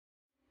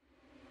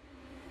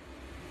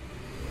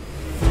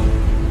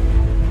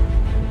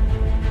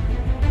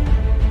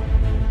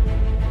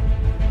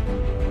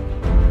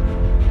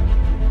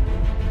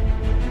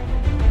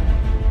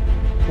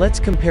Let's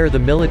compare the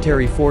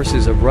military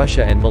forces of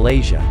Russia and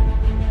Malaysia.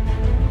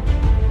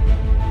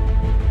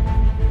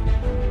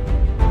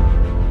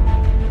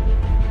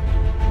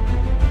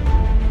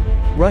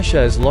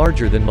 Russia is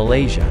larger than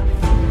Malaysia.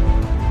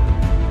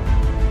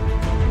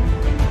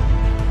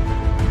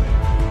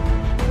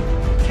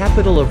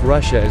 Capital of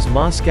Russia is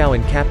Moscow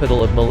and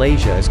capital of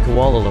Malaysia is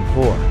Kuala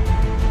Lumpur.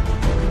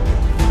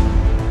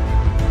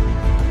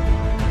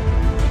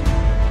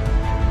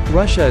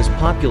 Russia is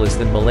populous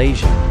than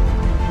Malaysia.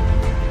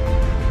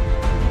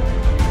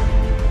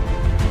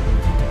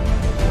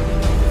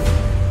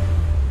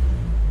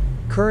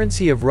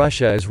 Currency of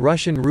Russia is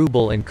Russian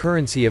ruble and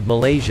currency of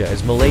Malaysia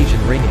is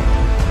Malaysian ringgit.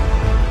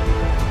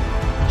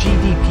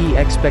 GDP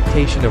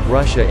expectation of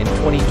Russia in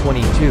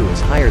 2022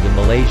 is higher than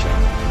Malaysia.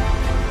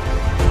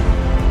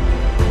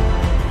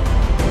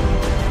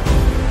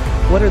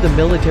 What are the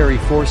military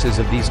forces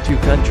of these two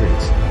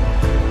countries?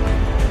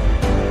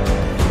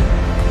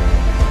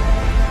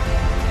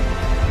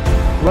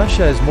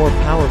 Russia is more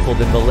powerful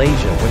than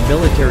Malaysia when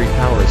military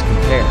power is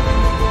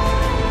compared.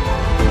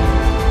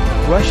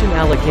 Russian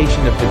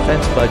allocation of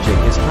defense budget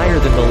is higher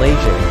than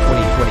Malaysia in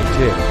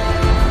 2022.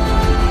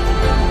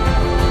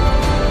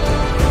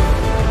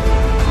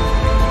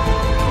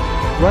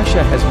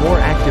 Russia has more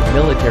active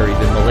military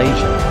than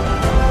Malaysia.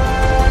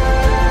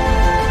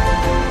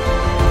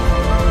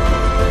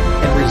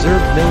 And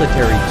reserve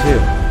military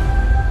too.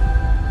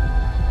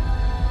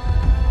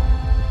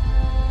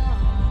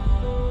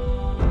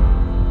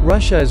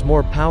 Russia is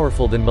more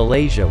powerful than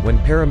Malaysia when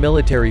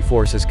paramilitary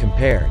force is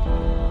compared.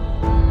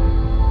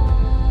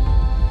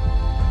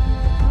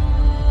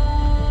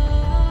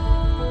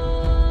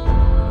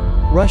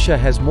 Russia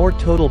has more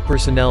total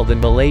personnel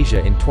than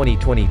Malaysia in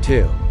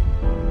 2022.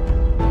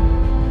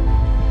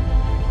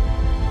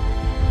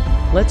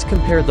 Let's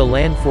compare the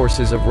land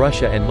forces of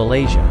Russia and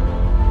Malaysia.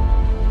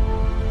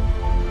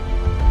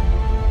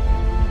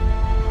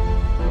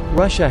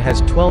 Russia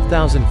has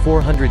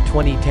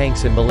 12,420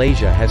 tanks and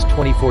Malaysia has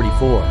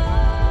 2044.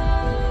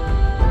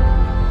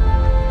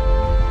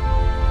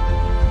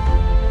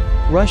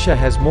 Russia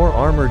has more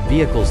armored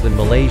vehicles than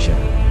Malaysia.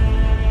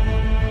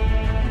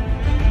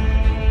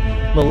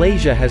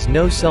 Malaysia has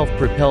no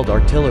self-propelled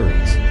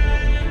artilleries.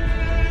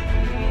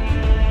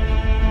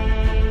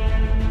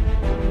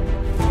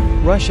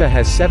 Russia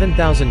has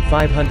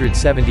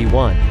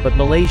 7,571, but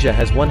Malaysia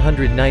has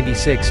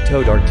 196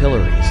 towed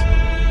artilleries.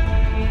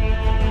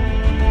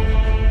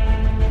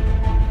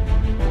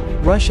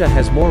 Russia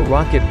has more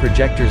rocket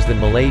projectors than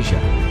Malaysia.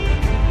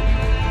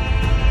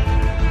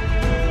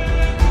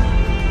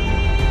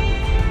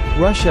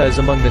 Russia is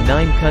among the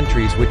 9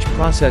 countries which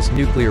process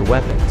nuclear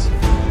weapons.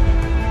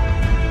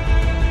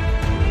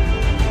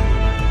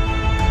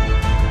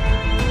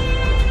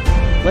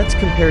 Let's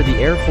compare the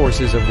air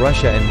forces of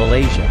Russia and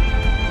Malaysia.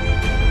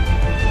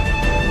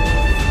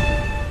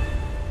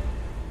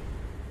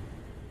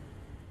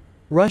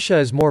 Russia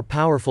is more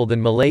powerful than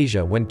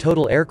Malaysia when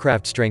total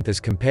aircraft strength is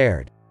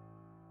compared.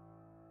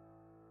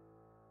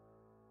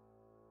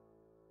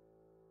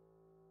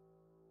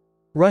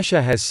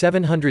 Russia has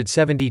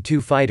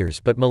 772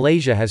 fighters but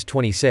Malaysia has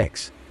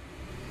 26.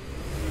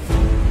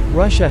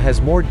 Russia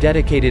has more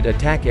dedicated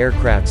attack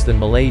aircrafts than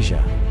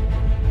Malaysia.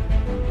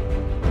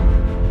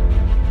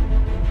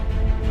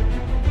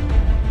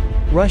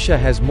 Russia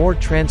has more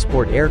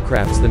transport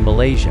aircrafts than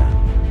Malaysia.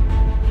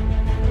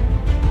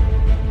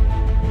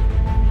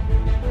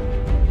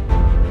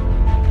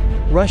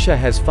 Russia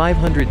has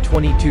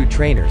 522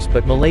 trainers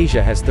but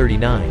Malaysia has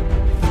 39.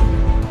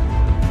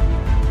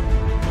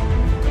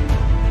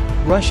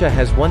 Russia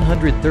has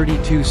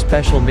 132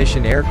 special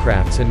mission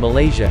aircrafts and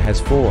Malaysia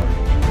has 4.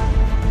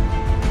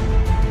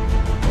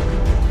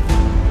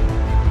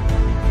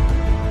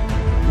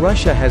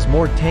 Russia has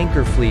more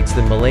tanker fleets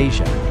than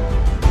Malaysia.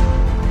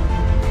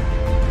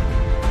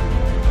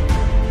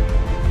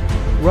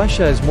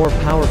 Russia is more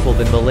powerful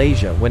than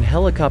Malaysia when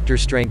helicopter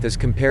strength is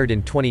compared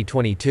in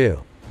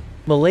 2022.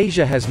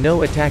 Malaysia has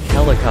no attack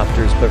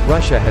helicopters but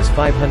Russia has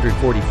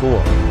 544.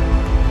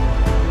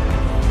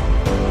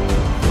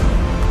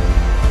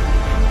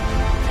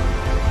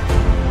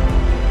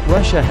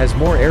 Russia has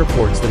more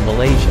airports than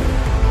Malaysia.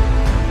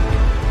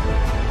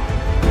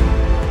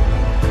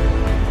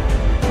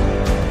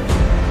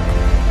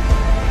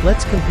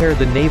 Let's compare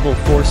the naval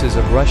forces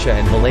of Russia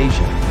and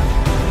Malaysia.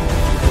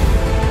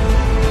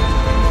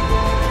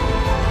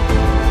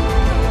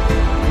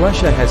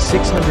 Russia has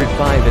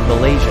 605 and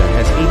Malaysia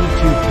has 82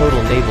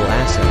 total naval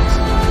assets.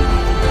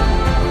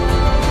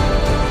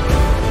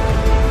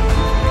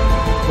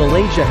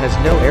 Malaysia has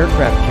no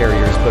aircraft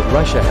carriers but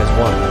Russia has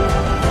 1.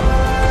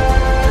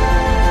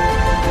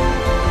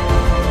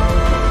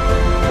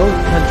 Both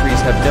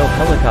countries have no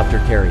helicopter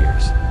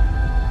carriers.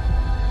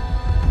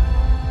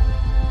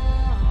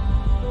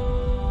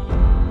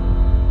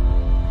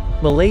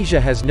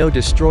 Malaysia has no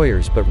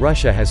destroyers but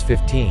Russia has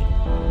 15.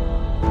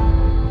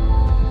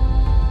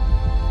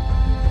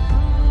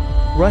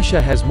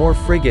 Russia has more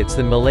frigates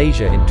than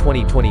Malaysia in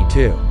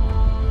 2022.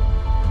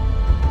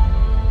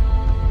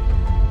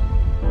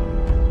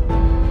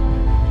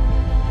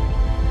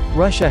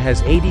 Russia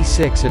has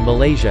 86 and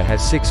Malaysia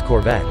has 6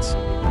 corvettes.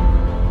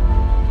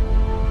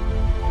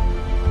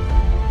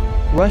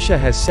 Russia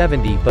has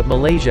 70 but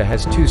Malaysia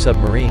has 2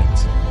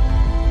 submarines.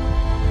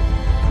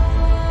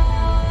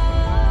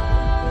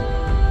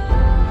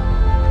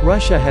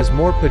 Russia has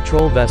more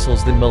patrol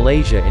vessels than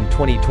Malaysia in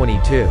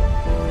 2022.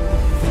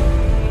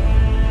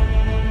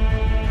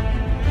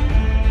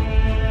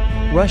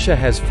 Russia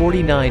has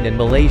 49 and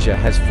Malaysia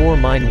has 4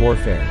 mine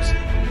warfares.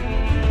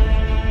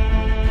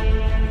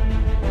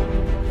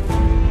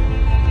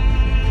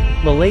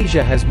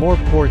 Malaysia has more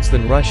ports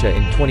than Russia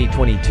in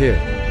 2022.